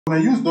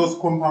going to use those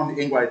compound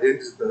angle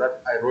identities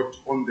that I wrote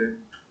on the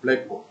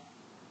blackboard.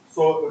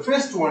 So the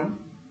first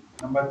one,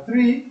 number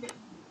 3,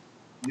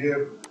 you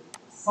have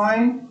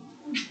sine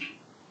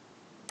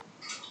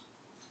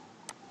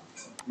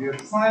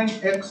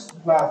x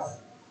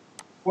plus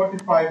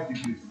 45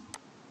 degrees.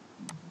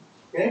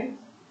 Okay?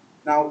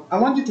 Now, I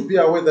want you to be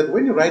aware that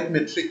when you write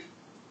metric,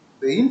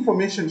 the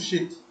information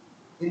sheet,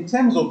 in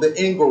terms of the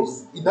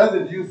angles, it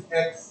doesn't use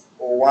x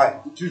or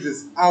y. It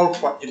uses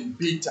alpha and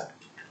beta.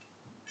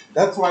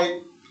 That's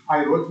why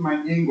I wrote my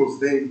angles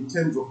there in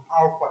terms of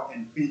alpha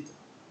and beta.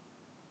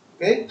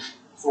 Okay?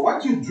 So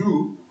what you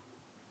do,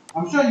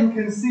 I'm sure you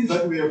can see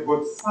that we have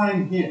got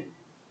sine here,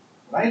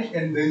 right?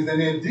 And there is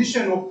an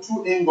addition of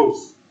 2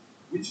 angles,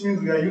 which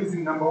means we are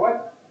using number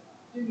what?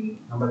 3.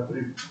 Number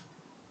 3.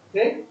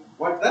 Okay?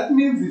 What that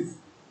means is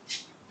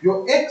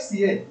your x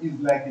here is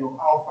like your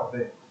alpha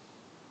there.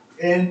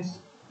 And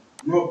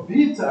your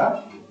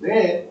beta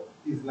there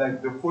is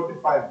like the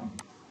 45 degrees.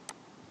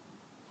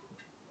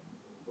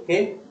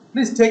 Okay?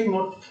 Please take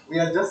note, we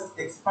are just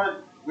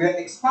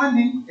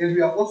expanding and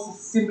we are also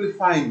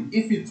simplifying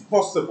if it's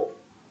possible.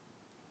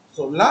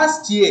 So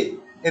last year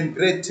in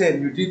grade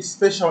 10 you did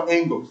special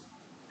angles.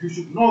 You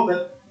should know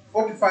that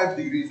 45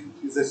 degrees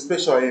is a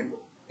special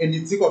angle and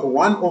it's equal to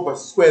 1 over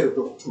square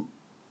root of 2.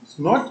 It's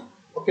not,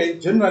 okay,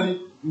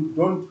 generally you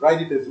don't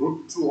write it as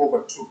root 2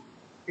 over 2.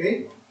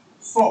 Okay?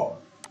 So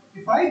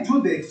if I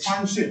do the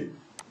expansion,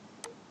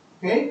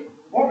 okay,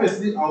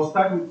 obviously I'll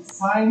start with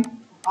sine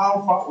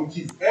alpha, which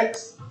is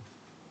x.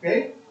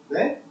 Okay,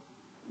 then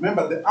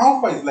remember the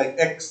alpha is like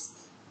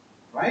x,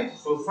 right?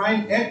 So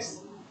sine x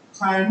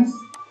times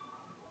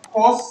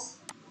cos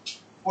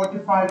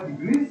 45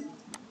 degrees,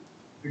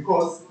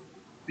 because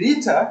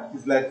beta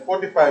is like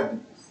 45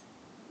 degrees,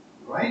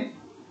 right?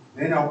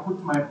 Then I'll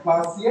put my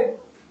plus here,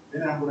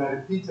 then I'm going to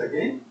repeat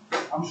again.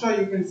 I'm sure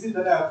you can see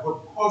that I've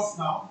got cos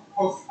now,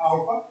 cos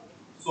alpha,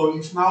 so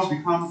it now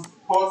becomes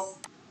cos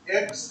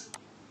x.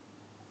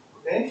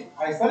 Okay,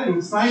 I started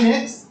with sine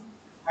x.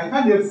 I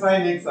can't have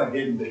sine x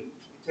again then.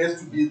 It has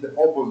to be the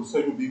opposite. So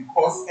it will be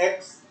cos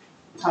x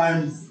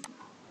times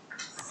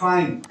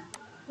sine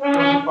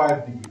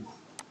 45 degrees.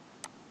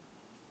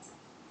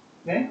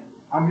 Okay,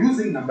 I'm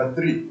using number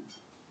 3.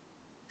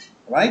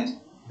 Right?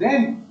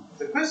 Then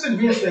the question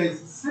here says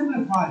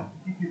simplify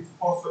if it's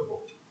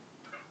possible.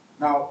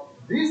 Now,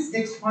 this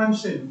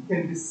expansion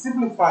can be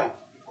simplified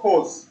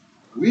because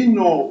we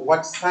know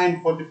what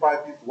sine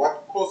 45 is,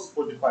 what cos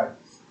 45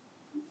 is.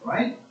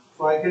 Right?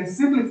 So I can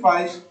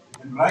simplify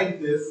and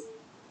write this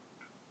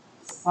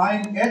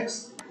sine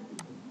x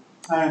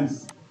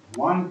times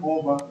 1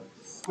 over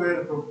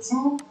square root of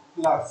 2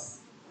 plus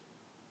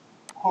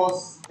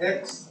cos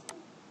x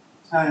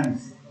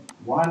times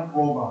 1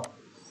 over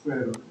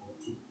square root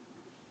of 2.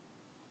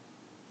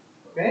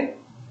 Okay?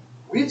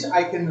 Which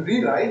I can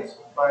rewrite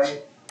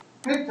by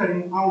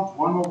factoring out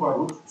 1 over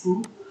root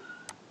 2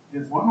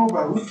 is 1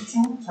 over root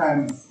 2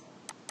 times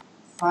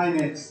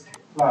sine x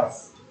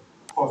plus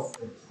cos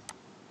x.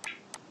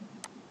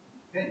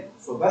 Okay,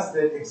 so that's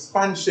the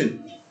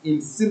expansion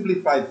in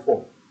simplified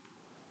form.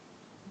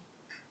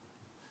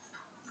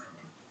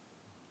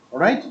 All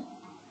right?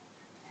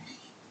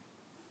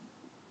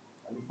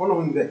 Are you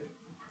following that?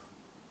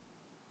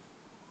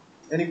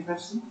 Any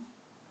question?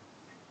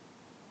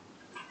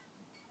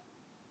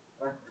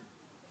 Right.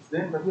 Is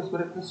there anybody who's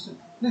got a question?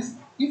 Please,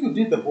 if you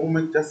did the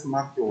homework, just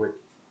mark your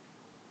work.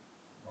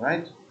 All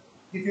right?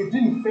 If you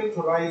didn't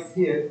factorize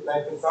here,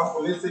 like for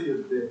example, let's say you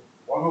have the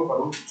 1 over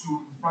root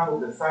 2 in front of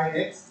the sine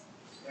x,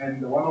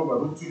 and the 1 over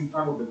root 2 in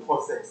front of the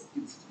cos x,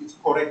 it's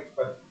correct,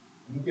 but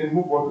you can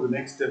move on to the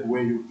next step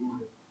where you do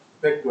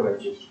the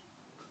factorization.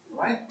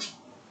 Right?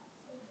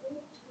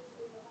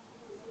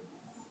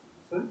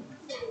 Sorry?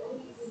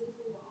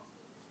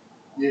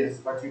 Yes,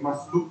 but you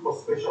must look for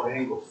special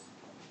angles.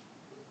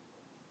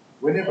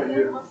 Whenever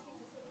you have,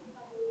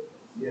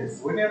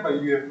 yes, whenever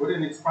you have got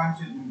an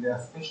expansion in their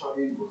special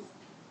angles,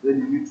 then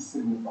you need to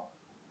simplify.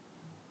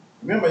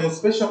 Remember your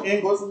special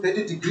angles: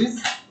 30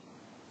 degrees,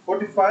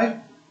 45,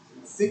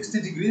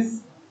 60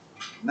 degrees,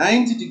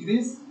 90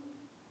 degrees,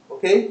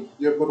 okay?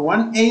 You've got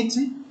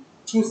 180,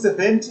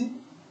 270,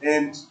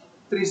 and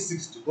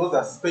 360. Those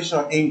are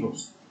special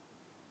angles,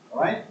 all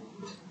right?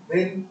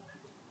 Then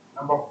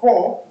number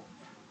 4,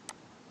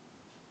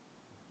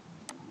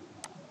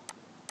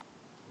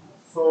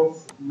 so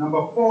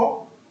number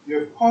 4, you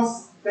have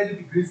cos 30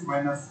 degrees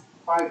minus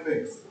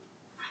 5x.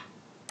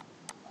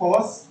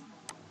 Cos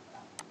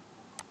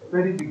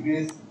 30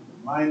 degrees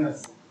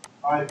minus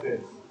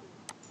 5x.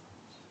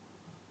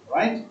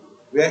 Right?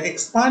 We are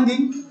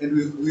expanding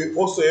and we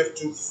also have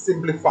to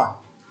simplify.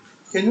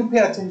 Can you pay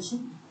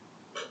attention?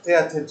 Pay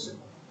attention.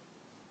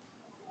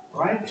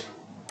 Right?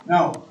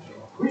 Now,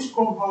 which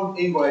compound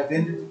angle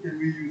identity can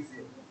we use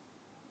here?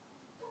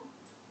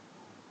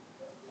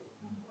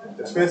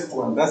 The first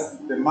one, that's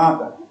the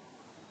mother.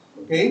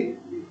 Okay?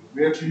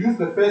 We have to use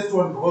the first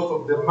one because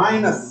of the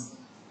minus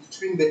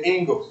between the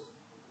angles.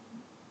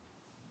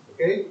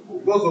 Okay?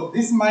 Because of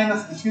this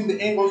minus between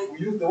the angles, we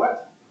use the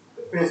what?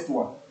 The first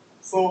one.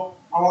 So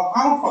our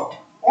alpha,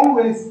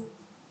 always,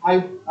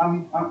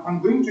 I'm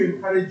going to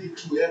encourage you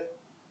to have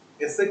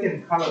a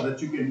second color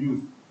that you can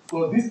use.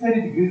 So this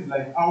 30 degrees is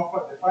like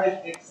alpha, the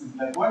 5x is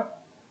like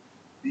what?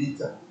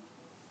 Beta.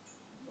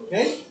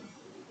 Okay?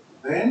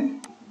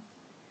 Then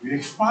we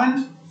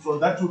expand, so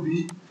that will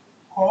be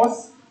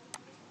cos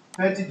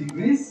 30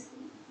 degrees.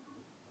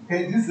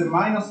 Okay, this is a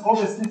minus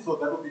obviously, so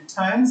that will be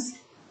times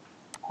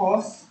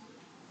cos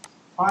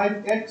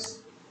 5x.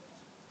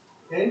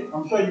 Okay,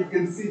 I'm sure you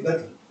can see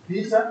that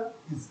beta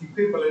is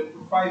equivalent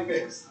to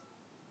 5x.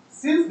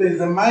 Since there is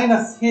a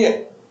minus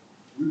here,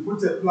 we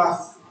put a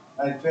plus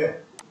like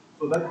that.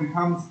 So that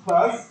becomes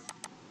plus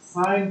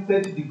sine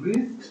 30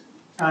 degrees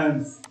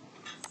times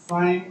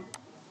sine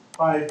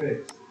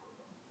 5x.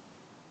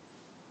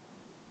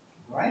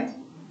 Right?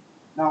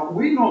 Now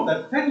we know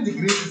that 30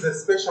 degrees is a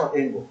special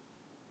angle.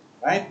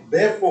 Right?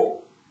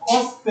 Therefore,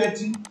 cos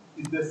 30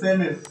 is the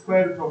same as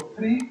square root of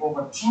 3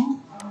 over 2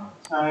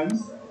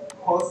 times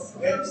cos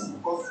x,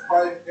 cos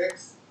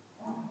 5x,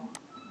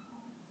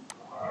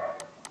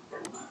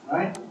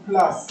 right?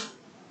 Plus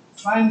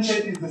sine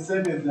 30 is the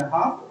same as the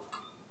half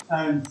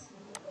times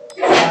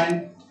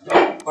sine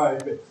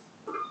 5x.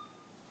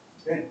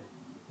 Okay,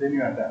 then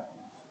you are done.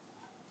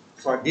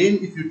 So again,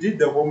 if you did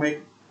the homework,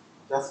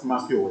 just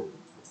mark your way.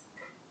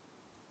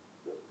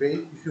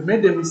 Okay, if you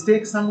made a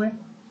mistake somewhere,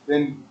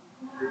 then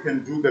you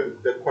can do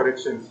the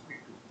corrections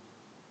quickly.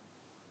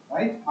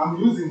 Right? I'm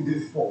using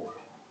this form.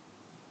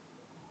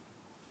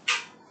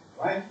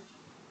 Right?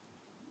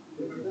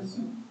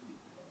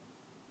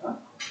 Huh?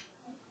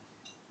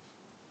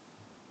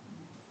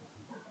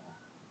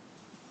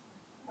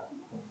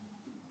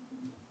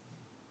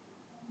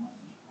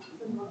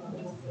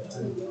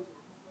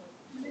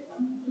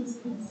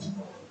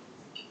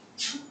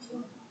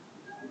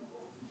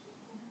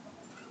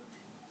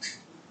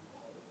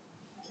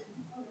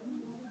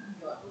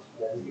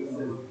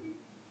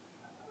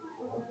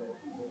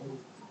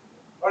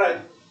 All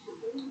right.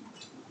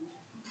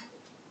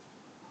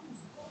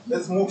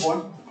 Let's move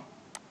on.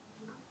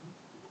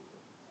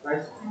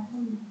 Right.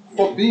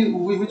 For B,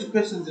 which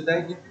questions did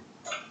I give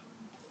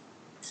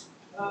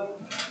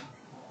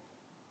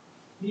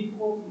you?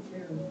 B4,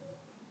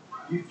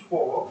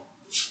 B4,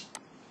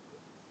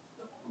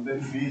 and then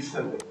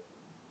B7.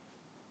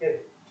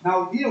 Okay.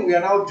 Now here we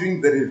are now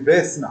doing the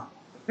reverse now.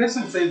 The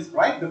question says,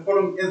 write the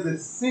following as a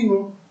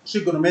single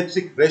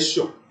trigonometric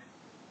ratio.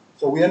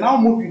 So we are now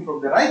moving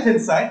from the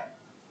right-hand side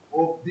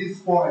of these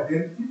four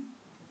identities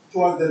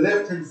towards the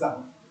left-hand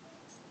side.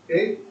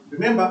 Okay?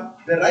 Remember,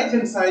 the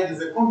right-hand side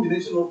is a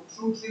combination of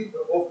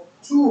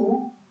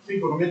two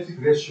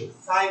trigonometric ratios,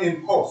 sine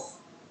and cos.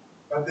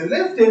 But the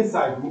left-hand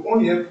side will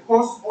only have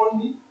cos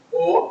only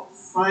or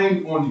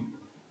sine only.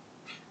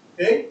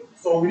 Okay?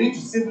 So we need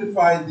to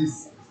simplify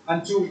this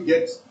until we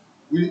get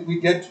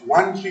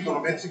one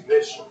trigonometric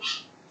ratio.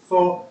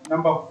 So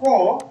number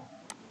 4,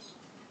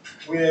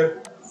 we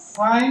have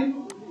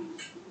sine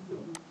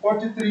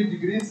 43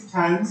 degrees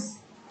times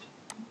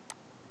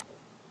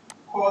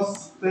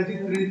cos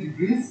 33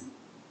 degrees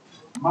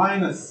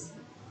minus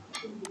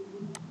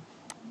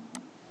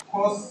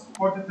cos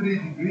 43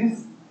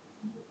 degrees,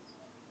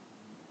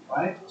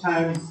 right,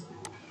 times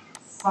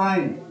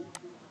sine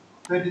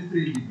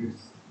 33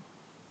 degrees.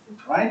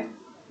 Right?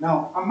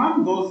 Now,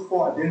 among those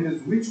four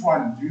identities, which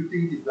one do you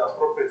think is the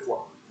appropriate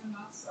one? The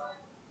last one.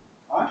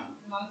 Huh?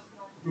 The last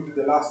one. It will be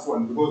the last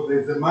one because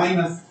there's a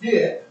minus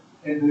here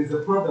and there's a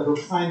product of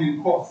sine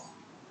and cos.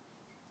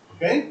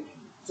 Okay?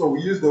 So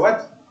we use the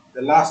what?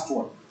 The last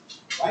one.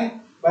 Right?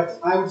 But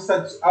I would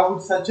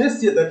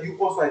suggest here that you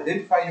also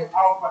identify your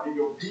alpha and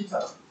your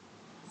beta.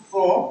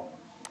 So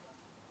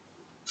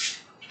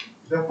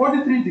the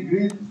 43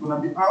 degrees is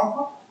going to be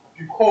alpha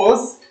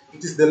because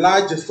it is the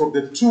largest of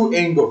the two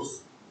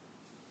angles.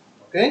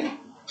 Okay?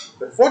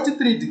 The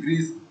 43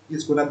 degrees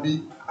is going to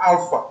be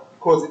alpha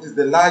because it is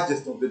the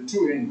largest of the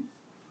two angles.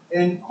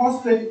 And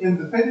cos 30 and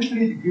the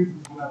 33 degrees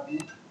is going to be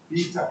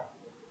beta.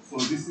 So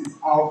this is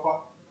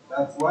alpha,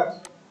 that's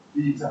what?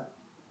 Beta.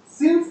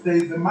 Since there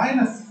is a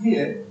minus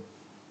here,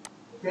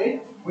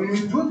 okay, when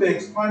we do the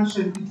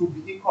expansion, it will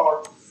be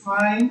equal to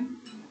sine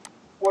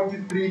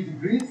 43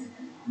 degrees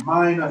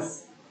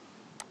minus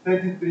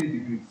 33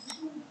 degrees.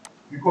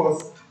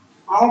 Because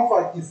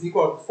alpha is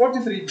equal to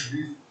 43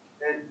 degrees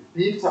and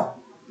beta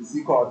is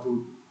equal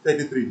to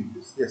 33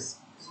 degrees. Yes.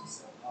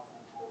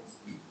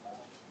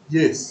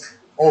 Yes,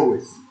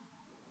 always.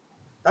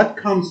 That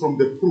comes from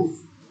the proof.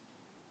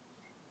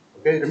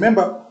 Okay,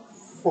 remember,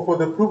 for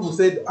the proof we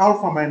said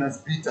alpha minus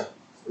beta.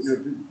 Yes.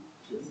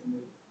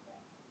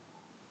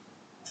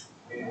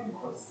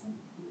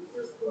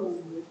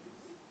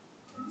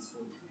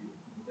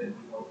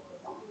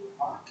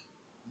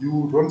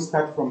 You don't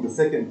start from the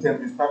second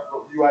term,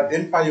 you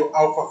identify your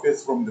alpha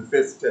first from the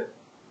first term.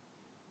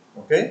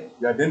 Okay?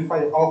 You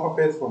identify your alpha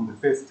first from the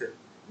first term.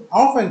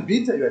 Alpha and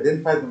beta, you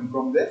identify them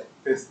from the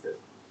first term.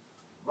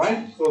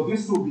 Right? So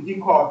this will be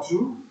equal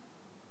to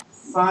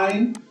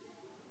sine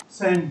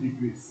 10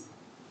 degrees.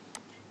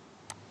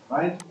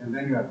 Right? And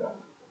then you are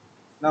done.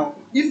 Now,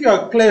 if you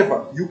are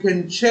clever, you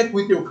can check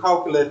with your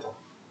calculator.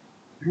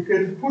 you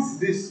can put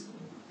this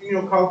in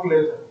your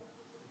calculator,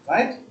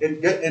 right?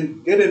 And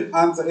get an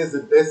answer as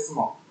a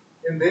decimal.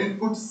 And then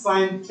put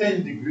sine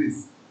 10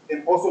 degrees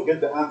and also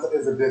get the answer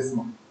as a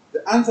decimal.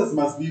 The answers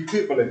must be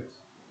equivalent.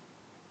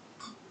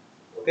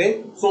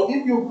 Okay? So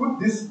if you put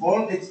this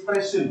whole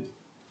expression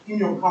in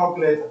your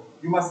calculator,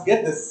 you must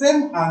get the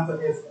same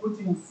answer as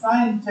putting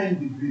sine 10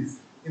 degrees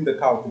in the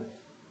calculator.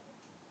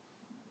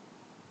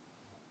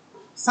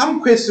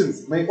 Some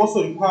questions may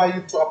also require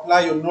you to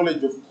apply your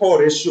knowledge of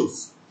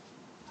co-ratios.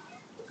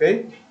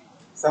 Okay?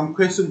 Some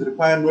questions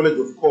require knowledge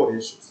of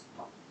co-ratios.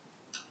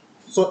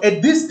 So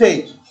at this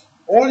stage,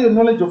 all your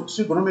knowledge of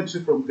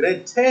trigonometry from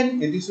grade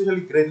 10 and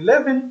especially grade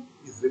 11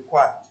 is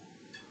required.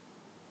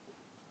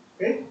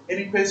 Okay?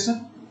 Any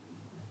question?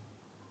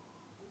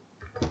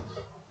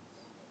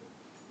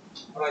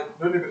 All right,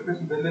 don't have a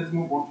question, then let's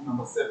move on to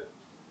number 7.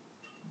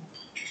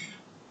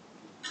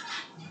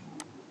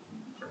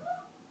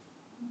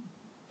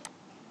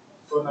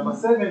 So number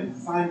 7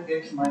 is sine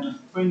x minus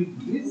 20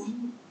 degrees.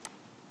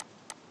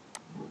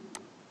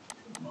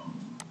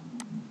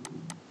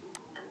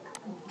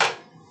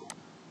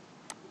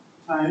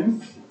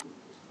 Times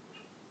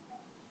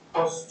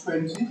cos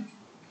 20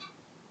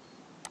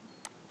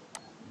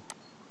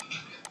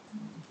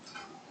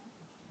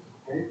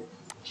 okay.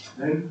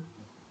 Then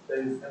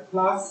there is a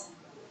plus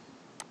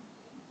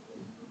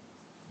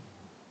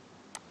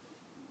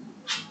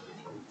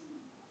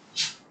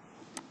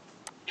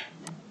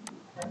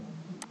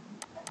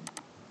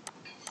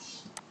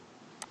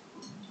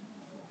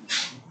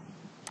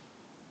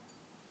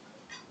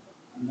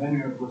and then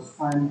you have got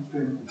sine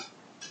 20.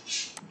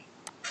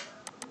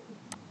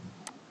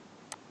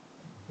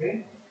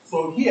 Okay,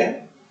 so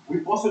here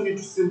we also need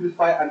to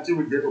simplify until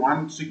we get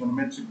one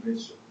trigonometric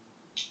ratio.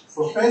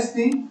 So first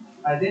thing,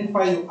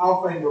 identify your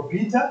alpha and your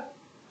beta.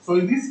 So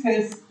in this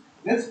case,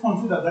 let's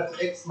consider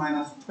that x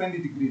minus 20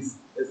 degrees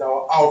as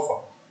our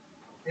alpha.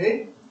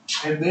 Okay,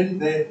 and then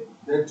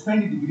the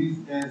 20 degrees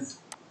as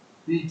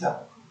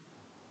beta.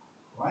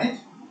 Right?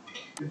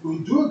 If we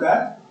do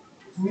that,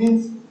 it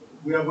means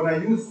we are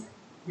going to use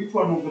which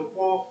one of the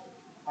 4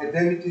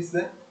 identities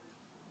there?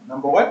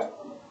 Number what?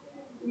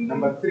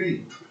 Number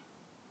 3.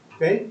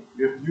 Okay,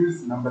 we have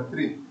used number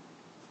 3.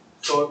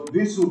 So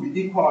this will be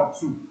equal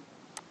to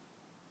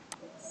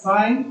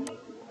sine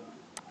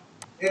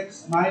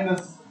x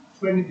minus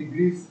 20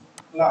 degrees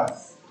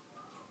plus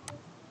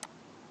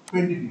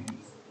 20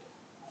 degrees.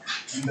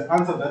 And the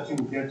answer that you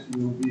will get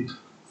will be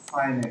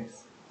sine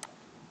x.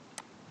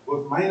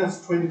 Because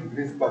minus 20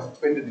 degrees plus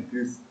 20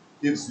 degrees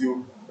gives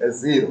you a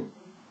 0.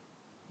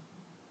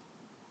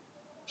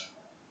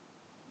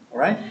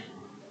 Alright?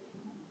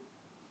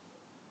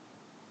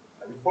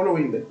 Are you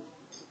following that?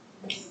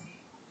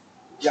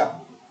 Yeah.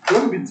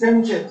 Don't be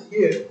tempted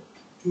here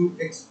to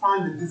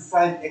expand this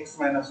sine x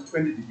minus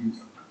 20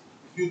 degrees.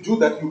 If you do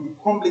that, you'll be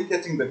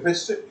complicating the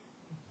question.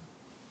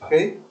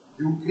 Okay?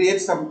 You create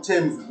some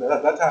terms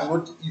that are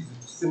not easy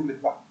to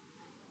simplify.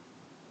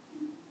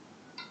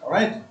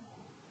 Alright?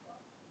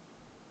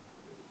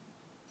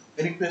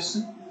 Any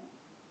question?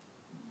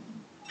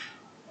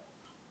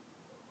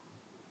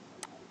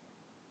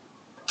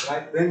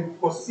 Right, then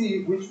for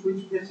C, which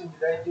question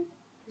did I give?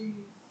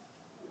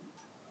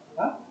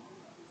 Huh?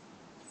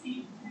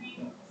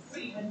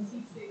 C3 and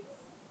C6.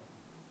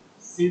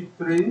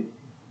 C3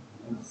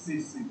 and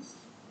C6.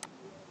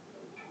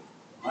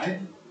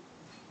 Right?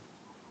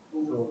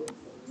 So,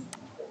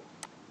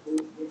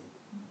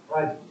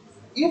 right.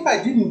 If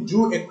I didn't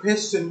do a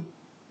question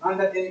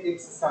under any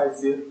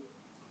exercise here,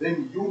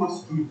 then you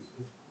must do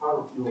it as part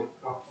of your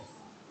practice.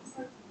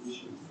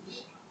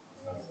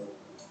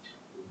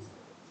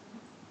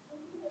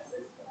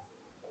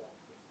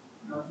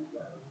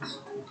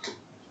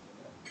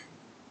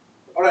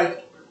 All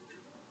right.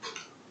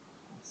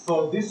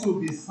 So this will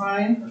be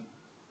sine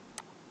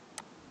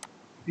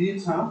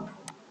beta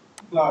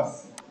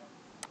plus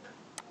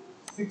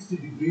 60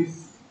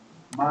 degrees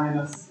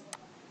minus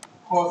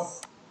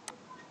cos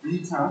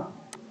beta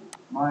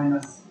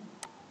minus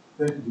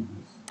 30 degrees.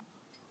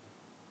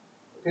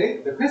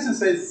 Okay, the question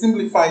says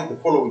simplify the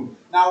following.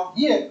 Now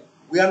here,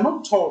 we are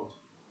not told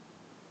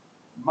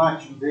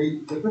much.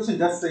 The question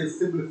just says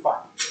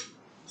simplify.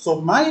 So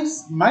my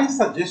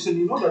suggestion,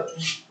 in order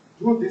to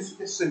do this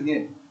question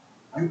here,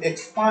 you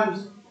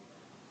expand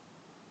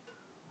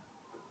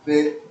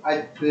this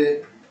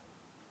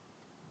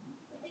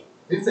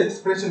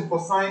expression for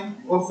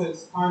sine, you also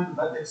expand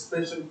that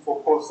expression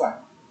for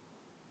cosine.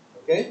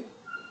 Okay?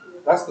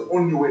 That's the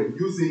only way,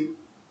 using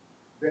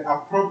the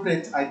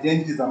appropriate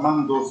identities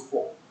among those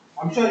 4.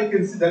 I'm sure you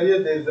can see that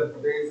here there is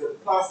a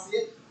plus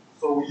here,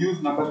 so we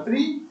use number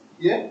 3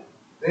 here.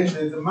 Then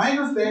there's a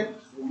minus there,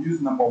 so we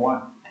use number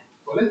 1.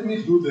 So let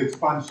me do the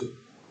expansion.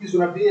 It's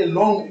going to be a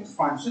long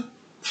expansion.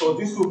 So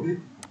this will be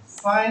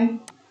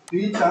sine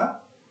beta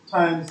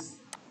times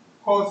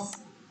cos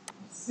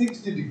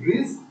 60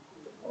 degrees,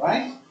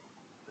 right?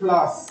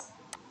 Plus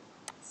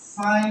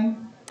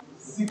sine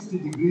 60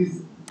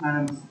 degrees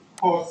times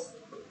cos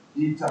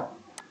beta.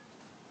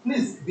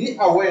 Please be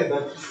aware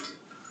that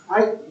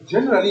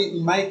Generally,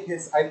 in my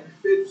case, I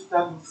prefer to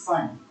start with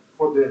sign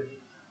for the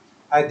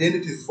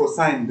identities for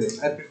sign there.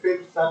 I prefer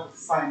to start with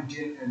sign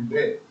here and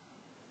there.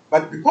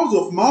 But because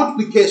of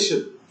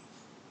multiplication,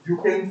 you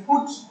can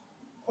put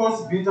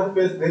cos beta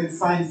first, then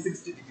sine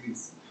 60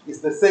 degrees. It's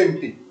the same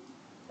thing.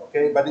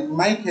 Okay, but in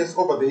my case,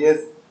 over the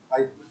years,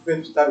 I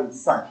prefer to start with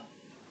sine.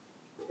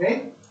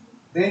 Okay,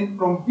 then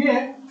from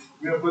here,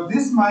 we have got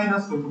this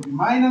minus, so it will be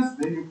minus,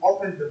 then you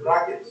open the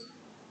bracket.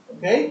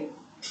 Okay,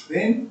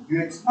 then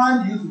you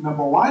expand using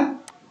number 1,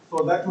 so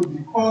that will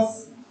be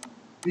cos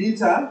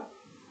beta,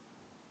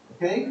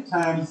 okay,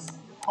 times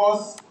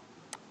cos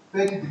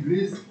 30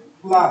 degrees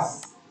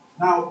plus.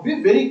 Now,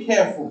 be very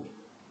careful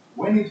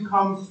when it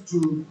comes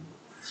to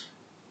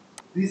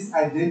this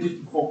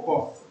identity for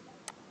cos.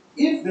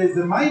 If there's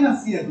a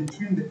minus here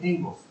between the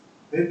angles,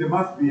 then there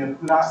must be a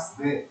plus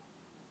there.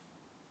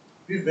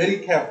 Be very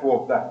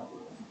careful of that.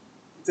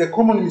 It's a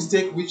common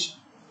mistake which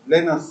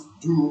learners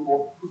do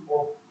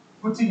of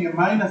putting a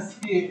minus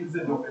here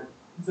instead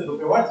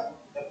of a what?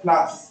 A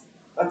plus.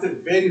 That's a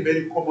very,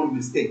 very common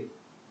mistake.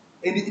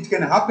 And it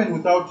can happen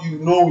without you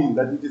knowing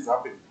that it is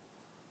happening.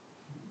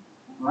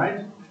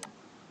 Right?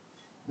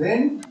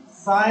 Then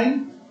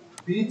sine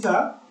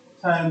beta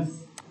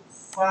times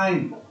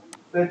sine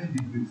 30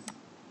 degrees.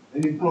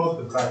 Then you close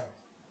the bracket.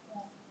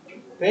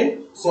 Okay?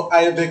 So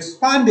I have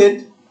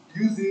expanded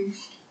using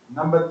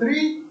number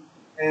 3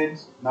 and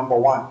number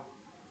 1.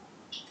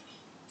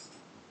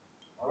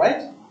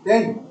 Alright?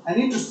 Then I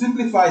need to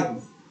simplify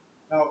this.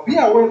 Now be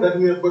aware that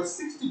we have got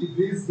 60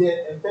 degrees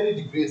here and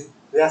 30 degrees.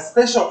 They are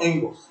special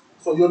angles.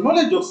 So your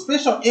knowledge of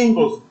special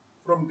angles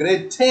from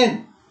grade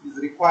 10 is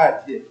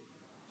required here.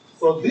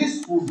 So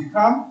this will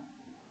become,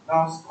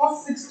 now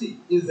cos 60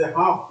 is a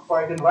half. So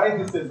I can write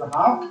this as a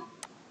half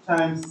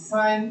times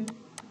sine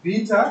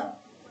beta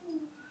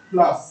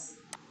plus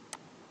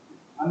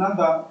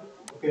another,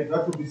 okay,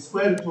 that will be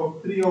square root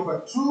of 3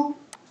 over 2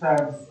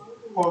 times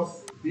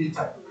cos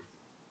beta.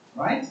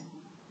 Right?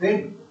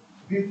 Then,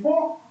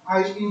 before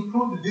I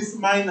include this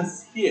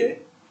minus here,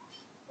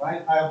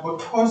 right, I have got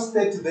cos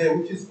 30 there,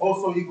 which is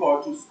also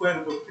equal to square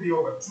root of 3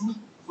 over 2.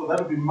 So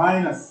that will be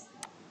minus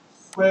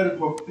square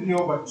root of 3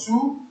 over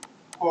 2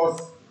 cos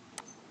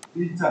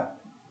beta.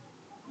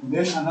 And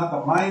then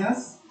another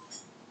minus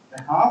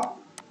a half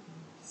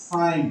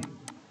sine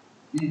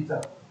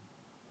beta.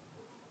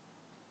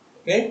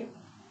 Okay?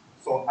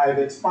 So I've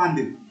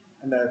expanded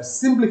and I've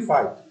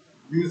simplified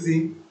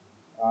using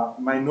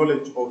my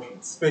knowledge of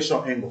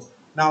special angles.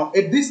 Now,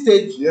 at this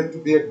stage, you have to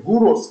be a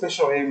guru of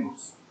special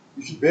angles.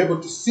 You should be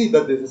able to see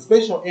that there's a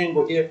special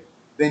angle here,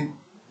 then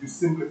you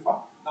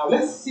simplify. Now,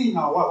 let's see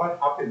now what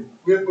happens.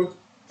 We have got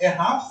a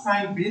half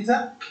sine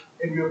beta,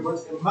 and we have got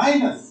a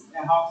minus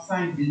a half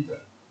sine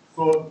beta.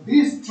 So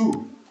these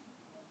two,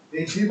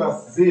 they give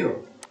us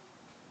 0.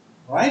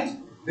 Right?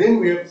 Then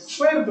we have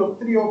square root of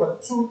 3 over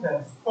 2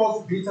 times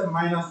cos beta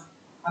minus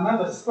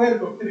another square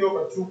root of 3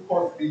 over 2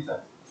 cos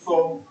beta.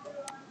 So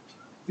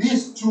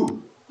these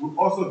two will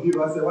also give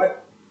us a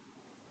what?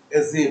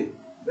 A 0.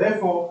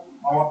 Therefore,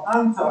 our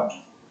answer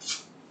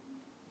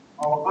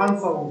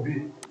will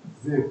be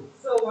 0.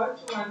 So 1,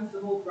 2 minus the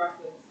whole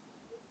bracket.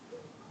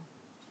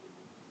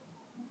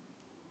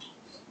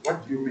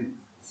 What do you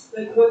mean?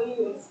 Like when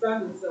you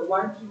expand it, so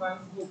 1, 2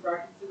 minus the whole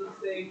bracket, so it'll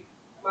say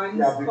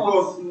minus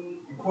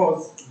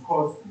because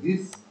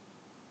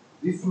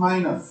this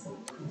minus,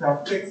 it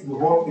affects the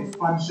whole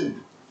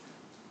expansion.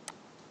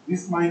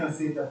 This minus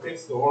it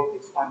affects the whole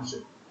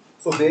expansion.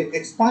 So the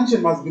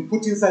expansion must be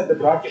put inside the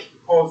bracket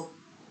because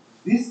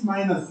this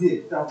minus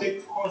here, it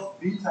affects cos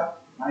beta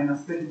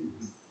minus 30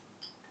 degrees.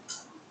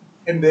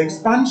 And the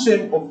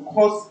expansion of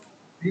cos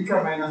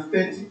beta minus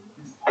 30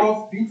 is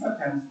cos beta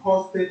times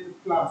cos 30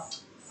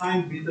 plus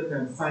sine beta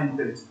times sine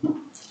 30.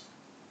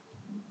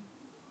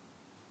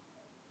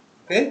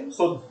 Okay,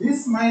 so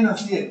this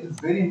minus here is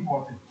very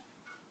important.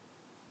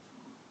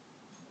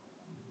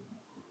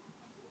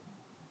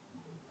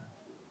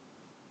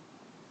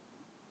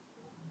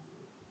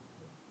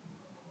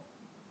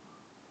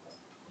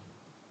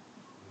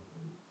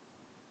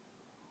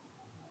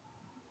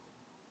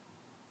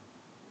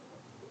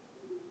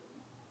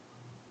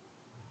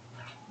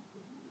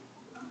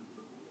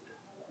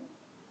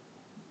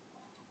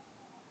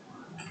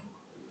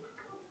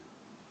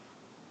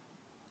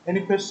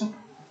 Any question?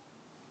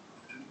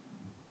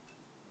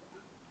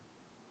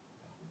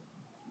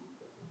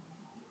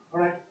 All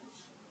right,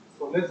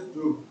 so let's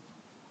do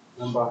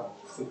number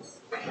 6.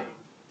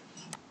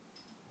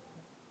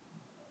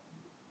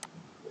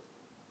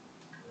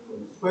 So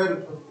square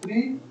root of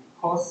 3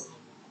 cos,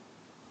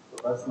 so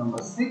that's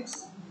number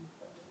 6.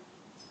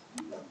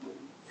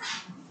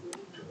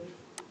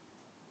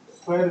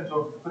 Square root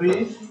of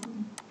 3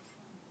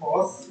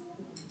 cos,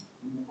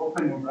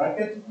 open your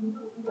bracket,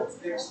 that's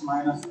x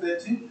minus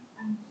 30.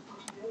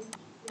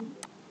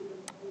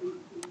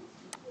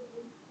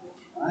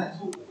 Right?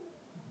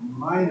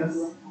 Minus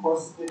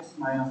cos x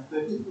minus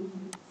 30.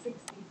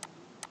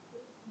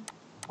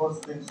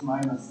 Cos x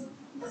minus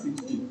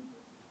 60.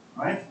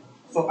 Right?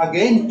 So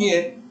again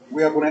here,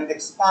 we are going to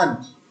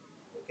expand.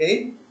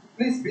 Okay?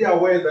 please be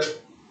aware that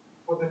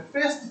for the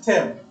first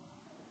term,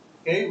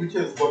 okay, which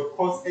has got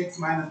cos x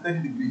minus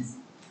 30 degrees,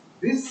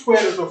 this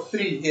square root of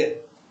 3 here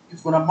is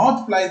going to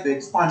multiply the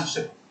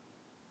expansion.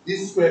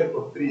 This square root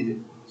of 3 here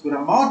is going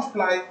to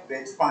multiply the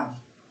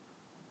expansion.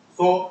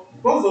 So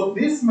because of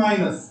this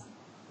minus,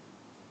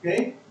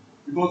 okay,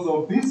 because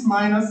of this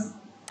minus,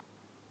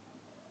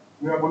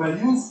 we are going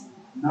to use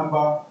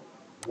number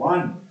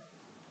 1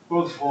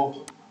 because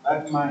of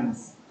that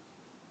minus.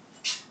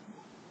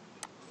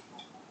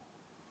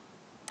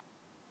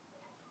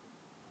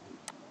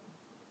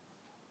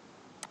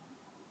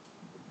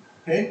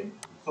 Okay,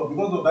 so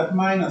because of that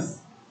minus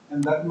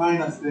and that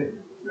minus there,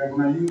 we are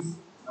going to use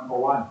number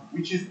 1,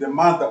 which is the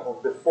mother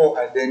of the 4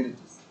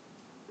 identities.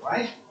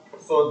 Right?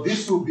 So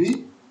this will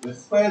be the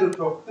square root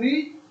of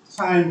 3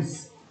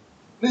 times,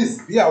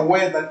 please be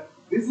aware that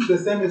this is the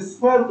same as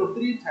square root of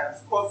 3 times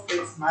cos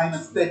x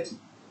minus 30.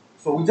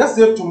 So we just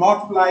have to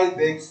multiply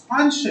the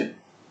expansion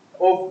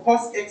of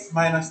cos x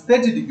minus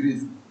 30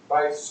 degrees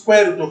by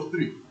square root of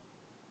 3.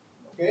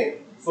 Okay?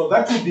 So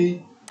that will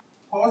be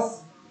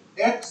cos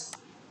x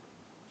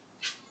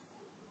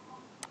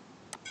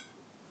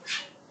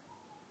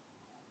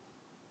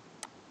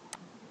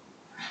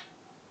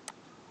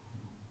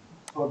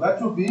So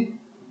that will be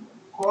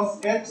cos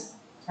x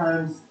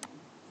times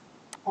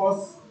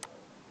cos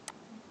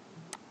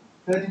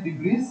 30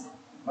 degrees,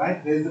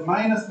 right? There's a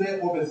minus there,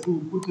 obviously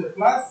we put a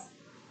plus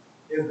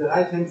as the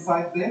right hand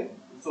side there.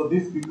 So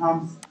this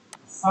becomes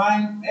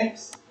sine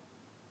x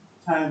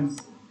times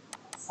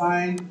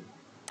sine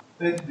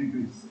 30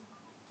 degrees.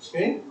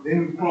 Okay?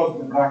 Then we close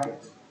the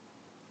bracket.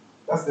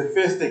 That's the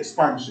first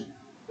expansion.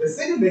 The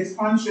second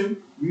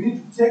expansion, we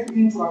need to take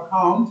into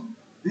account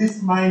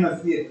this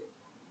minus here.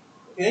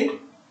 Okay?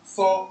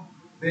 So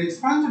the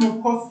expansion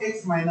of cos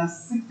x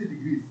minus 60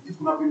 degrees is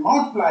going to be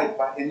multiplied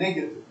by a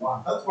negative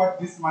 1. That's what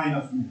this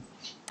minus means.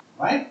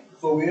 Right?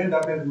 So we end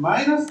up at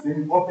minus,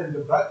 then we open the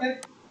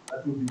bracket.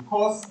 That will be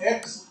cos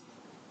x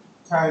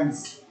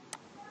times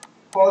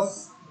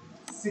cos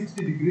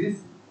 60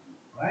 degrees,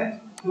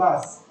 right?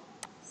 Plus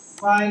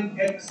sine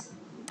x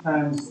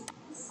times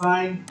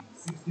sine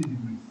 60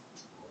 degrees.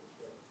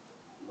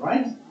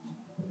 Right?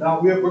 Now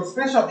we have got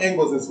special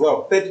angles as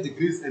well, 30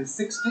 degrees and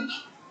 60.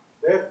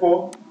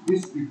 Therefore,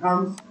 this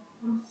becomes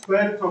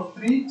square root of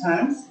 3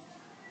 times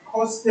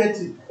cos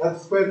 30.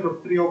 That's square root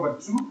of 3 over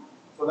 2.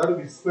 So that will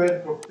be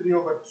square root of 3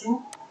 over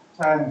 2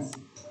 times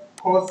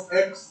cos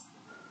x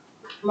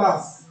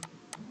plus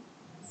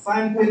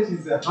sine 30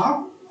 is a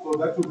half. So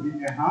that will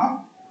be a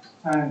half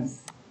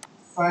times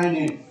sine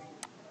x.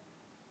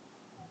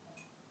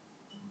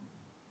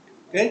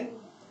 Okay?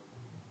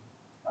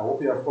 I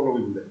hope you are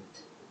following that.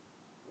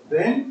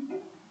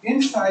 Then,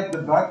 inside the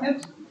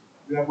bracket,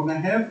 we are going to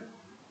have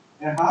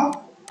a half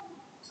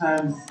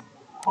times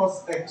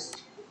cos x,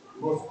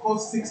 because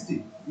cos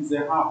 60 is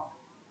a half,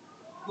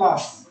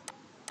 plus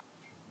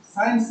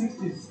sine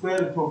 60 is square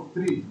root of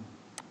 3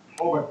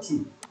 over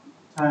 2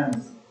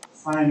 times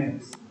sine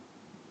x.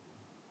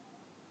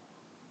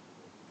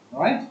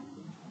 Alright?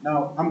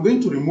 Now, I'm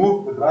going to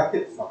remove the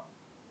brackets now.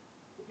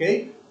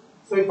 Okay?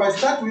 So if I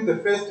start with the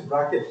first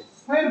bracket,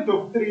 square root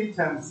of 3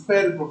 times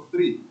square root of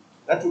 3,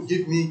 that will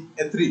give me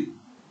a 3.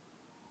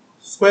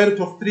 Square root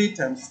of 3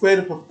 times square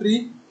root of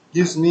 3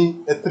 gives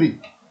me a 3.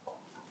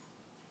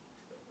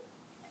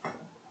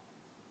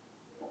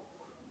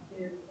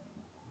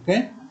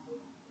 Okay?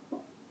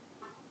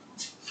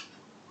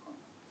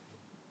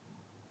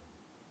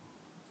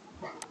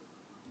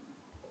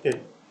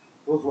 Okay.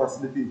 Those who are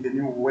sleeping, can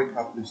you wake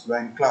up this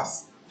line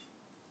class?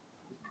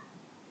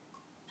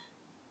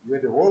 You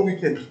had the whole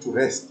weekend to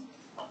rest.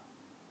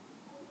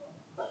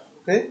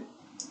 Okay?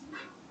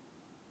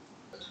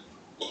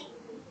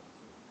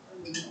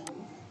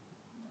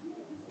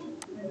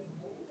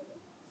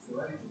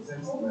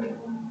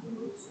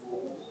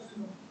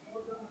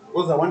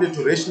 Because I wanted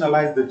to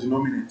rationalize the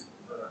denominator.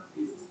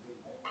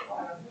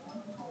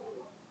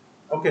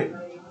 Okay.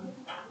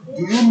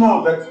 Do you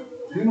know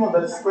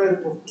that square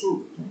root of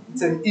 2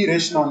 is an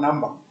irrational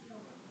number?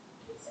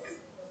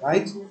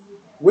 Right?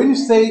 When you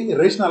say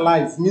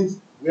rationalize, means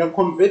we are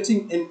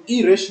converting an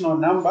irrational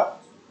number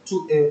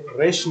to a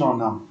rational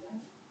number.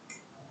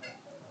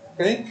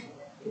 Okay?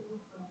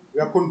 We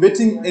are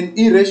converting an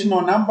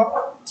irrational number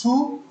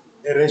to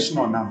a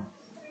rational number.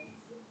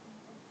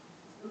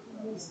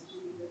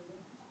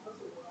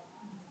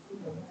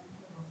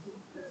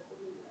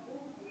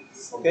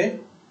 Okay?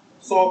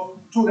 So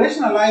to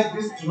rationalize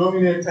this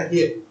denominator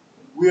here,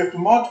 we have to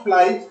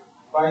multiply it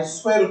by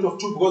square root of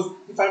 2, because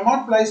if I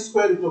multiply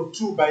square root of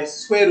 2 by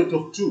square root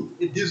of 2,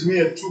 it gives me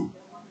a 2.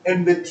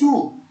 And the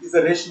 2 is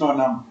a rational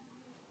number.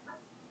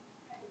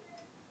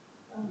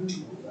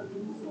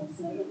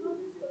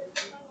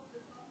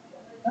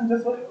 And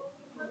that's what?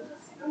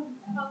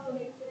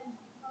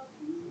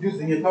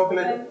 Using a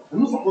calculator. I'm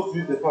not supposed to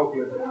use the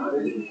calculator.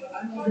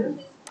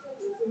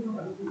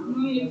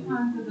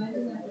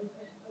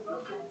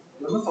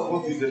 You're not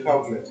supposed to use the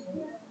calculator.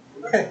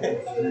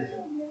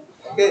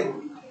 Okay.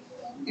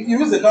 If you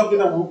use the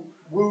calculator,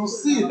 we'll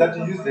see that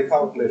you use the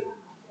calculator.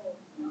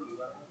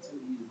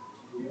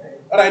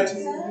 All right.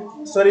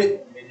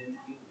 Sorry,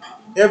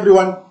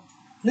 everyone.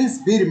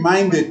 Please be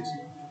reminded.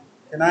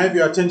 Can I have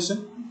your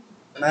attention?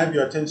 Can I have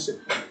your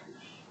attention?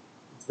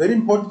 It's very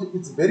important.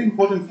 It's very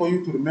important for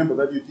you to remember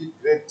that you did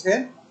grade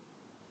 10,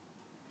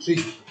 3.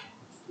 You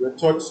were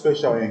taught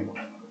special angle.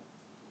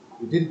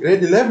 You did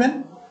grade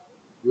 11.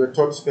 You were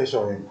taught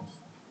special angles.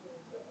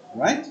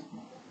 Right?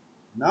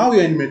 Now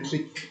you're in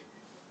metric.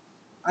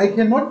 I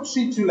cannot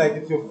treat you like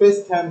it's your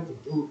first time to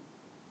do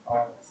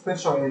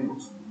special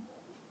angles.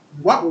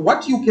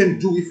 What you can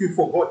do if you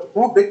forgot,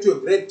 go back to your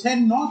grade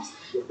 10 notes,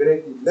 your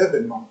grade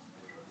 11 notes.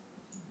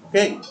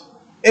 Okay?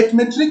 At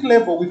metric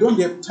level, we don't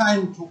have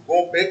time to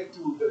go back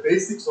to the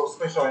basics of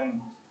special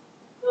angles.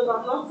 No,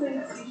 I'm not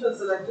saying teachers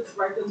so like just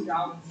write them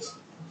down.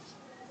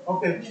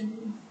 Okay.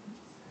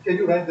 Can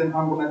you write them?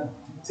 I'm gonna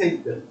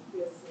take them.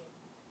 Yes, sir.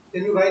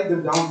 Can you write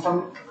them down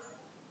somewhere?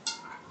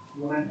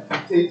 I'm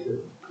gonna take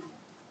them.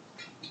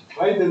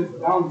 Write them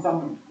down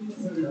somewhere.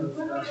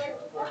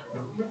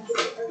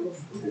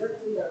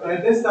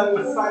 Alright, let's start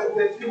with sine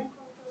 30.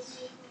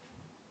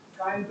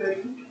 Sine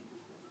 30.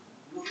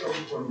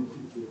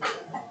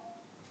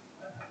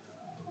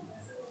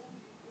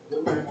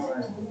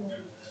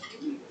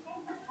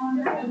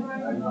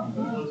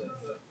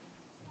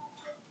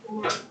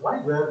 Why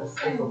do I have to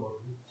speak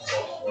about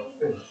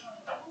this?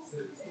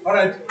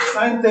 Alright,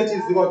 sine 30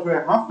 is equal to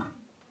a half.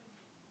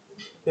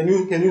 Can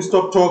you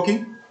stop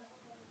talking?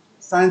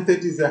 Sine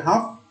 30 is a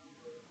half.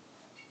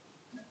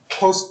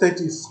 Cos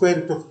 30 is square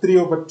root of 3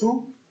 over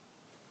 2.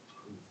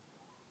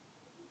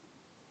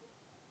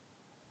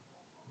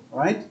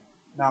 Right?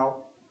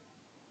 Now,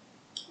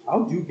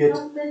 how do you get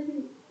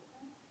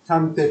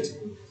tan 30?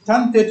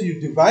 Tan 30 you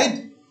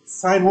divide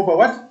sine over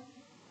what?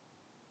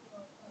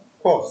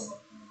 Cos.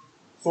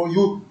 So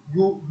you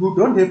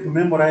don't have to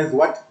memorize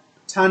what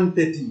tan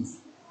 30 is.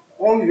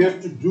 All you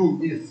have to do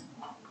is,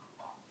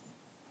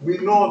 we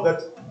know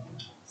that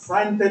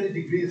sine 30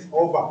 degrees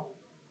over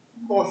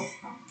cos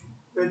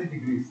 30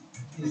 degrees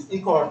is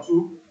equal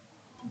to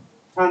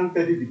tan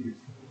 30 degrees.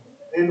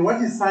 And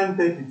what is sine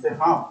 30? It's a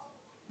half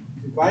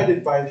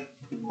divided by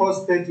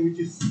cos 30, which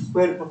is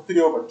square root of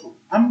 3 over 2.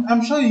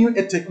 I'm showing you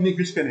a technique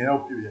which can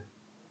help you here.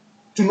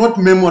 To not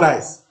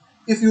memorize.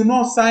 If you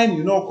know sine,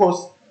 you know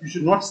cos, you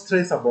should not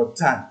stress about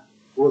tan.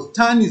 Because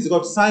tan is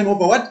got sine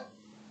over what?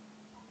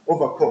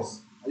 Over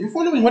cos. Are you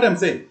following what I'm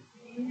saying?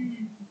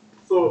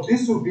 So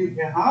this will be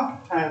a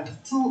half times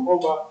 2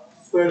 over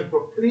square root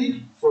of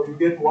 3. So you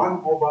get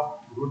 1 over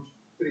root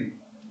 3.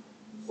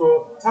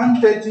 So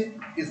tan 30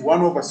 is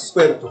 1 over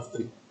square root of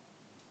 3.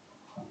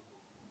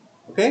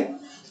 Okay?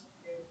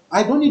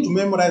 I don't need to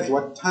memorize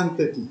what tan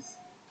 30 is.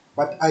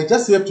 But I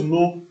just have to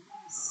know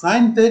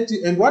sine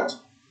 30 and what?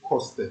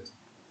 Cos 30.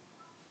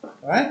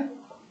 Alright?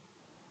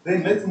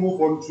 Then let's move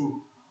on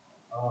to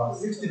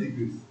 60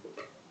 degrees.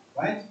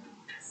 Right?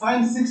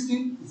 Sine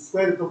 60 is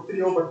square root of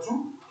 3 over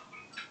 2.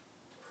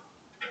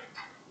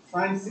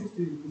 Sine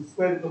 60 is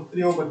square root of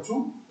 3 over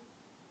 2.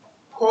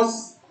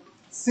 Cos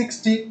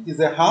 60 is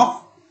a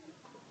half.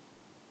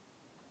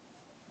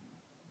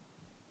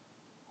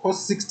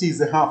 Cos 60 is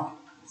a half.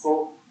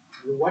 So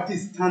what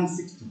is tan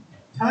 60?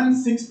 Tan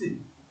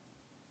 60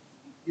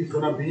 is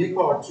going to be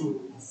equal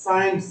to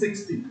sine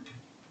 60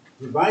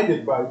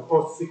 divided by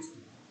cos 60.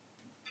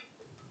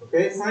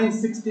 Okay, sine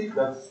 60,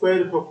 that's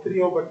square root of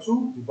 3 over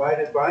 2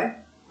 divided by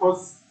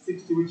cos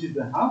 60, which is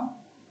a half.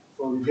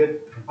 So we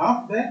get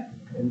half there,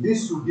 and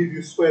this will give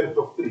you square root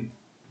of 3.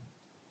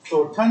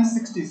 So tan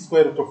 60 is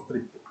square root of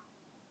 3.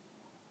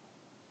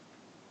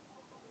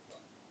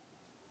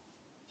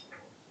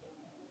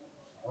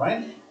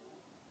 Alright?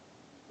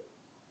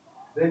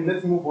 Then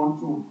let's move on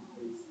to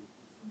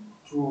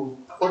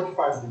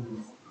 45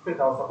 degrees. In fact,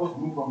 I was supposed to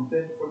move from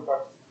 10 to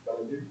 45, but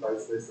I did it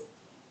vice versa.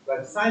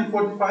 But sine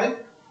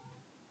 45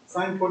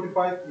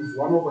 is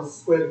 1 over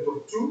square root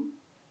of 2.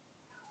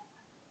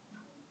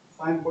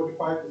 Sine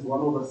 45 is 1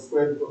 over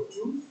square root of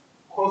 2.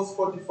 Cos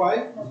 45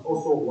 is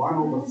also 1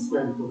 over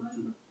square root of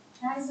 2.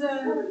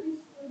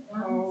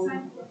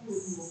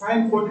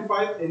 Sine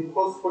 45 and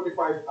cos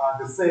 45 are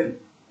the same.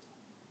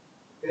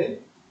 Okay?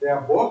 They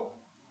are both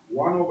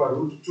 1 over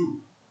root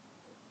 2.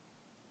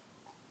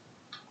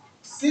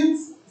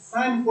 Since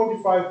sine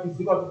 45 is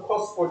equal to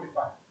cos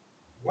 45,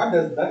 what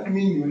does that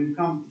mean when it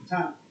comes to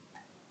tan?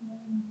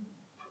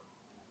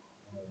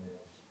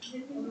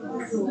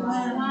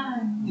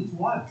 It's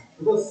 1.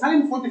 Because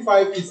sine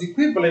 45 is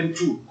equivalent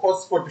to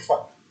cos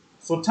 45.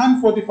 So tan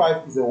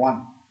 45 is a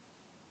 1.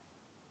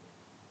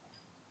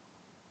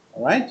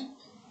 Alright?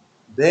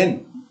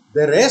 Then,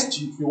 the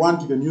rest, if you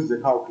want, you can use the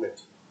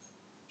calculator.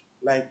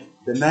 Like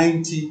the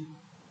 90,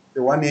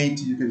 the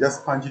 180, you can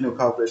just punch in your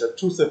calculator.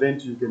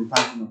 270, you can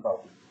punch in your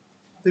calculator.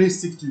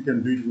 360, you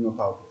can do it in your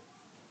calculator.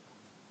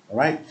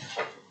 Alright?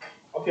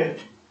 Okay,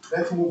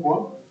 let's move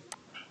on.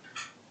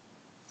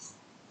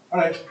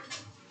 Alright,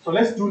 so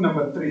let's do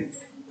number 3.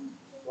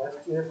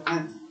 What do you have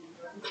time?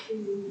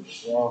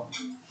 Wow,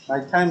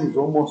 my time is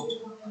almost.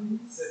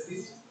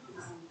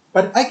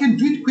 But I can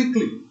do it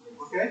quickly.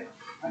 Okay?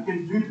 I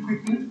can do it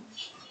quickly.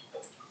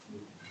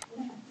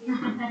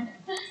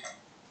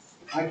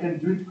 I can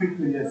do it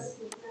quickly, yes.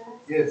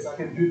 Yes, I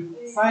can do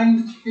it.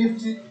 Sine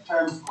 50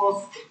 times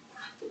cos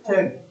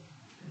 10.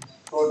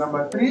 So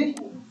number 3,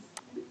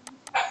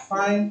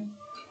 sine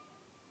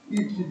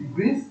 50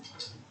 degrees.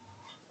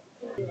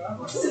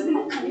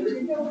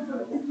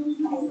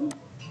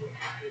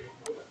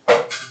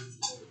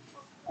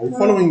 Are you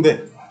following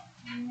there?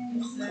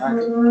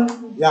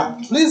 Okay. Yeah,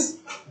 please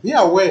be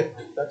aware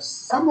that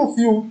some of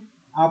you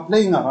are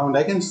playing around.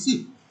 I can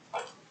see.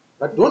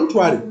 But don't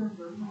worry.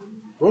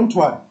 Don't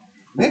worry.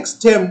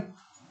 Next term,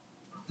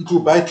 it will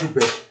bite you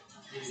back.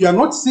 If you are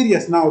not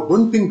serious now,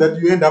 don't think that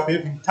you end up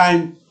having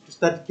time to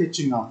start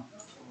catching up.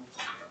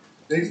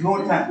 There is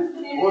no time.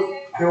 Because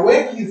the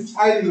work is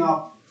piling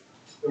up.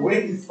 The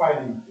work is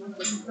piling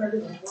up.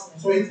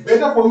 So it's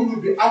better for you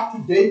to be up to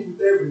date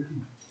with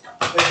everything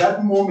at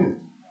that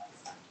moment.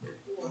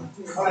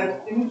 All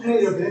right, can you clear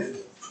your desk?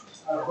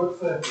 I've got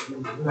the red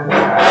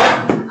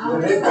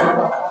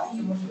paper.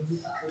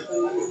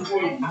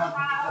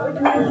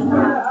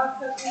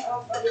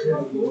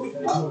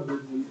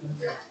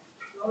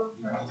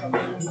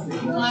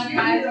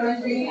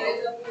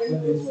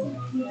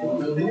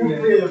 Can you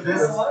clear your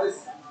desk?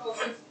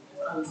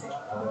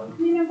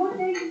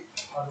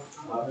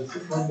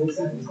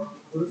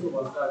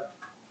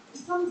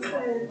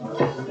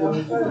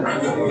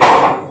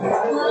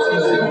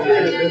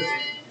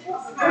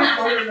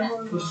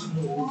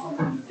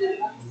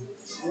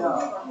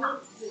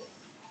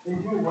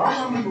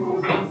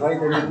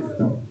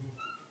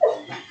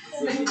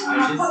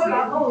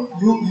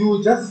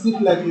 You just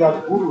sit like you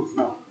are gurus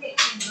now.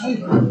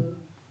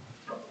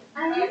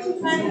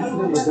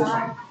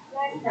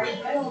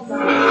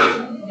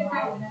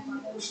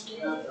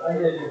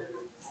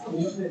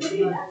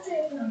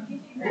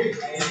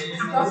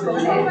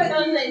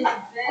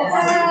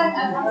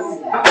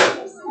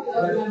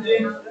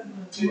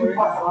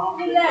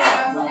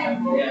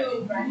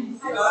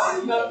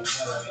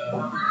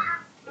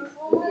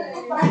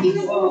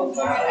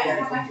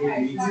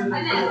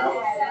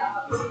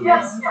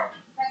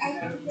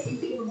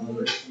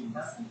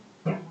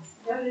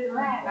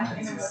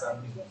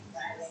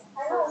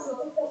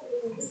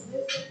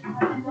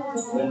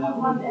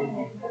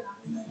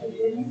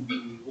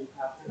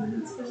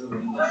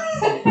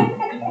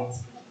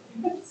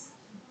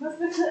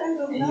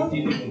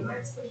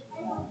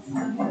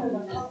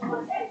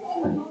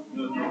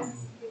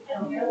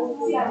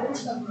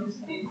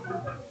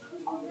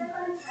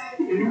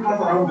 Can you pass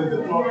around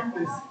the cloth,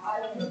 please?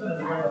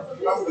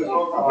 Pass the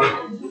cloth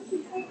around.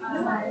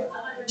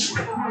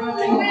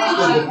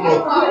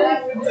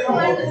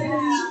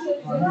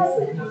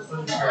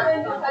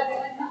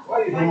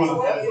 Why you don't want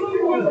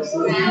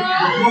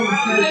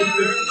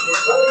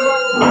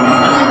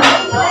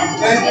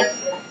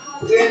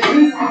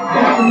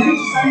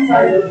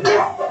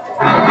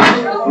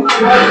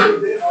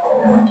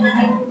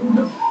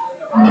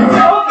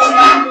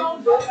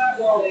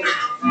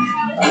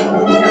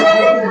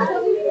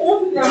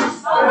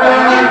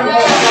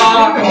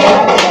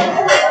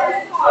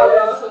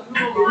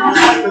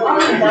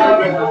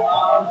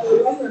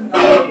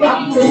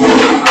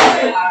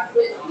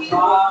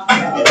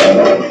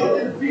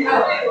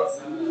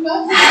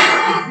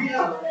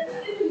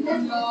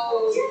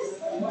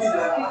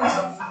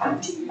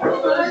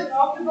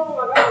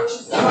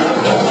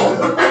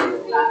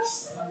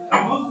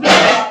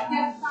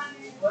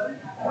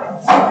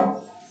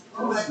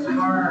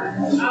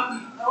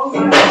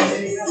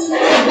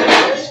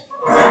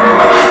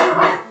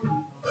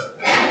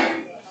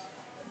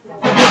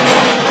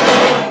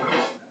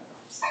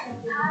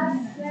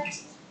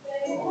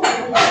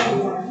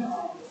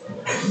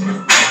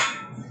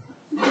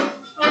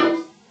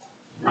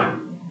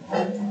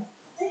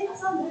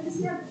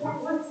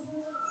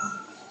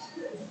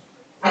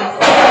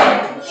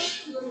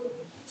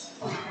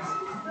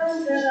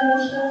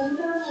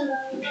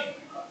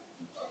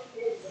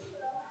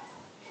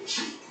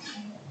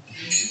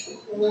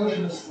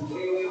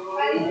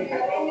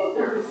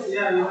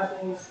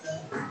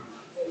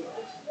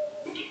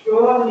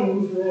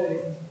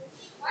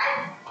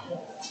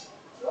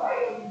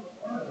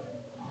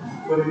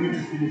So you need to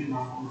finish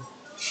now.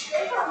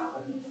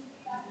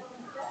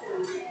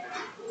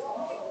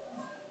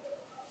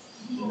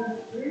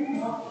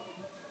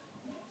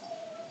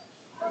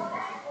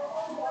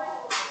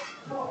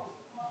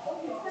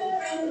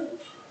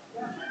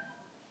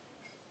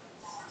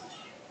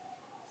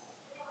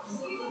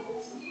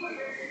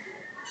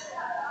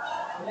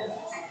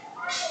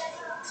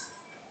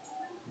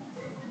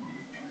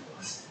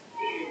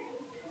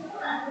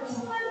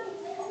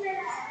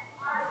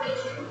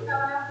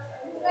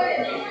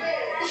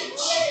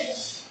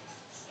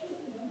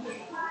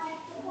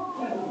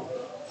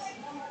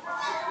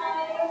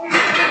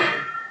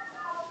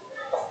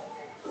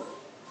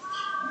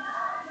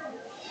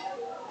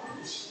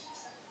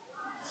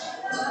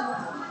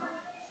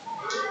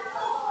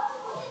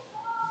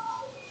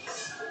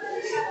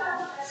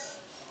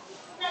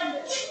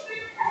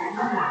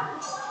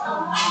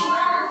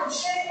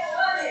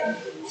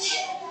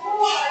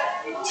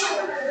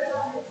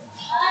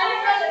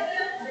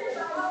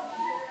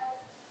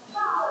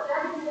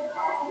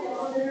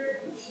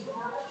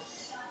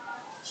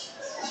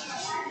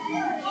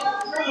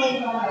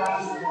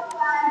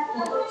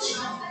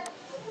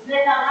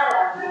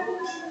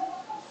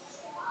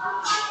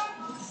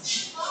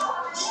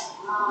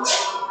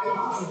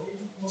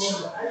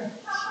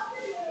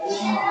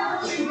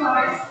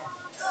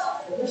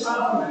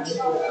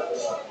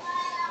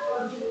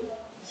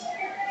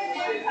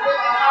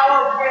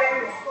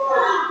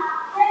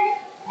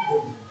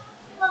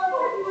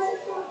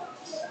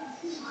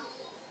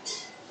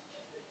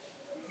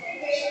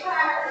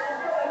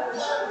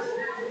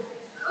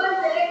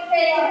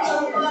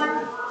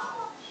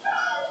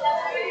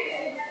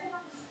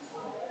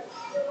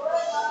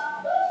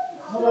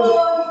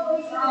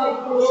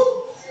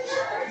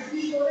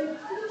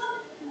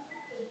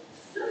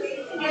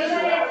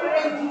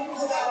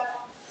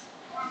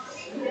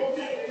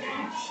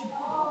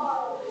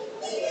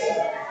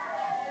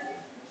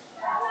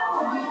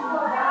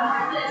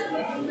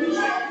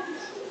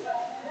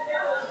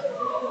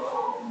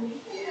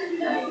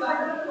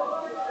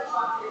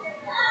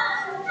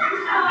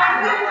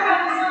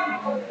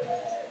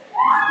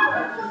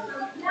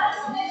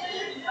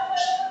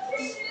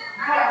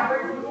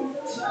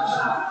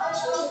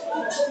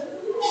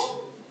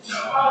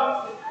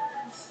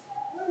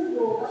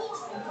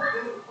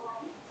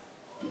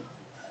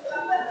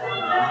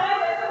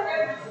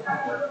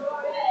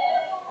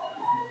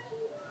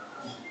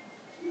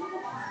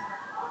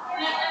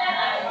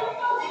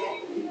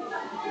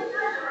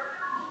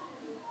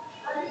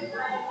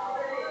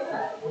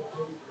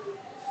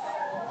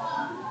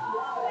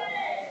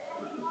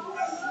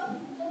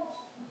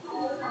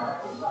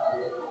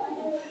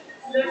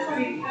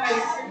 Literally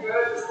nice to go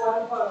to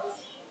one pose.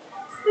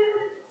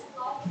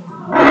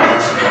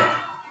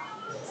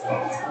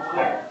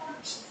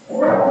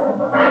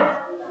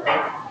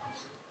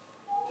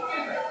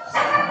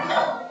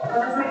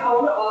 Honestly, I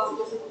want to ask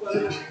what's it called?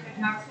 And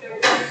have to.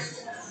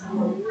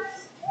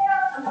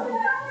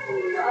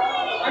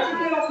 I should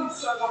get off and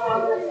suck on I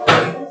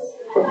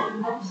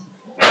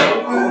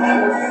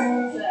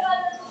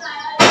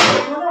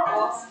want to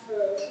ask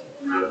her.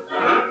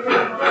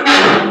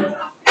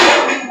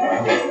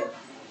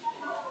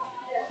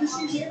 Because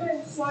she's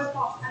moving so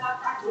fast and I'm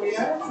actually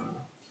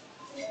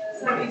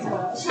so easy.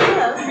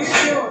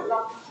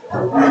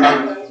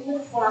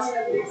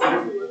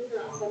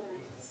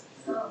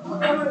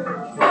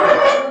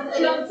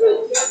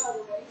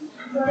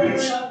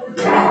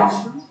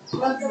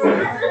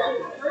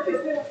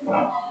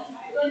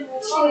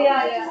 Oh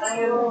yeah.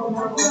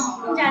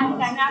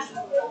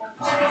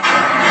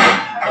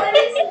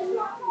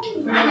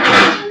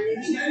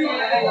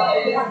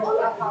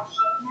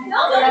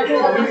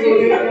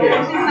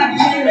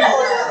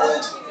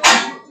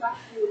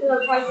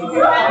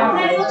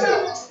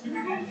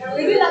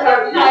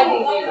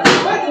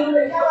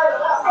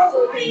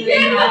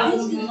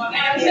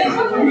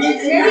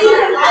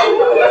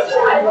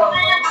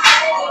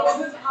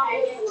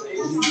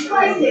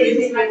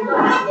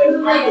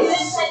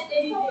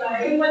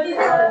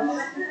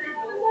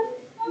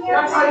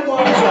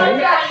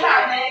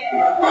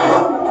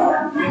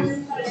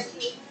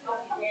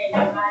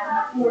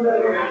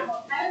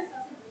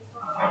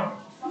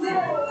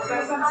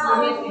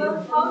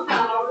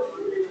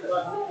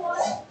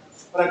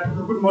 Alright,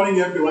 good morning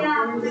everyone.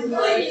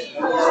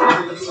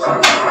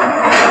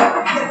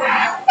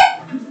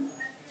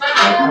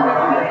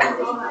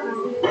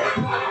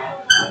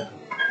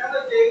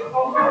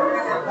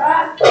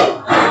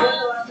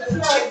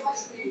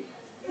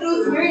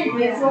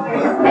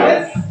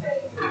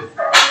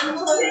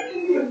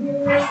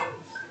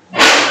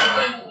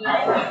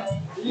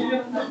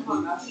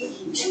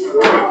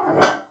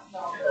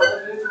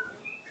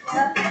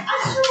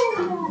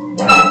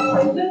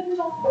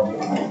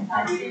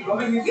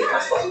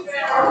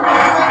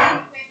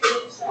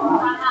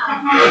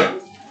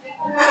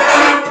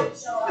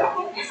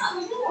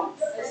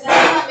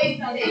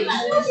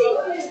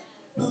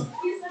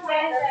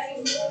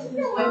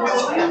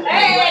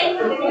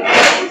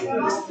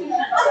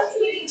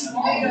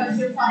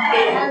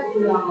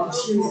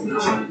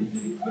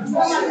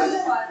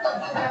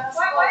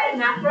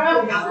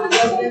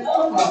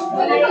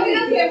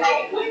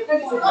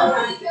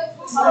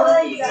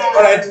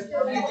 Alright,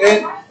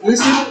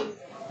 listen,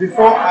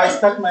 before I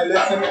start my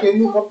lesson, can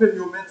you open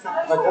your message?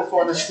 I just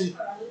want to see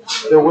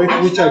the weight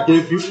which I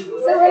gave you.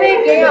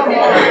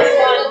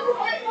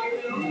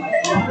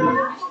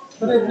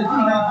 But I didn't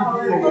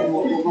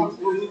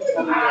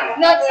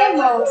Not so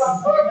most.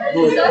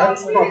 No,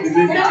 that's not the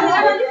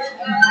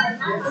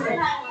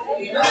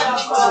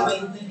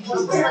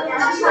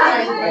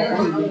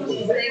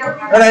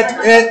Alright,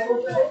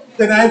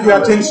 can I have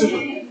your attention?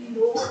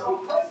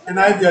 Can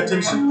I have your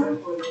attention?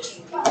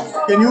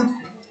 Can you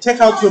take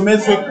out your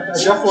metric? I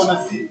just want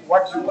to see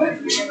what you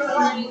want.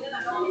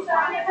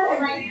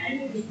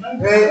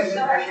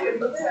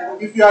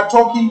 If you are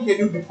talking, can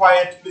you be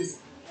quiet, please?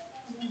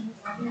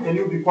 Can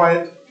you be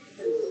quiet?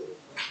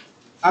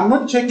 I'm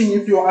not checking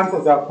if your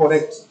answers are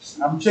correct.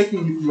 I'm checking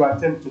if you are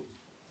tempted.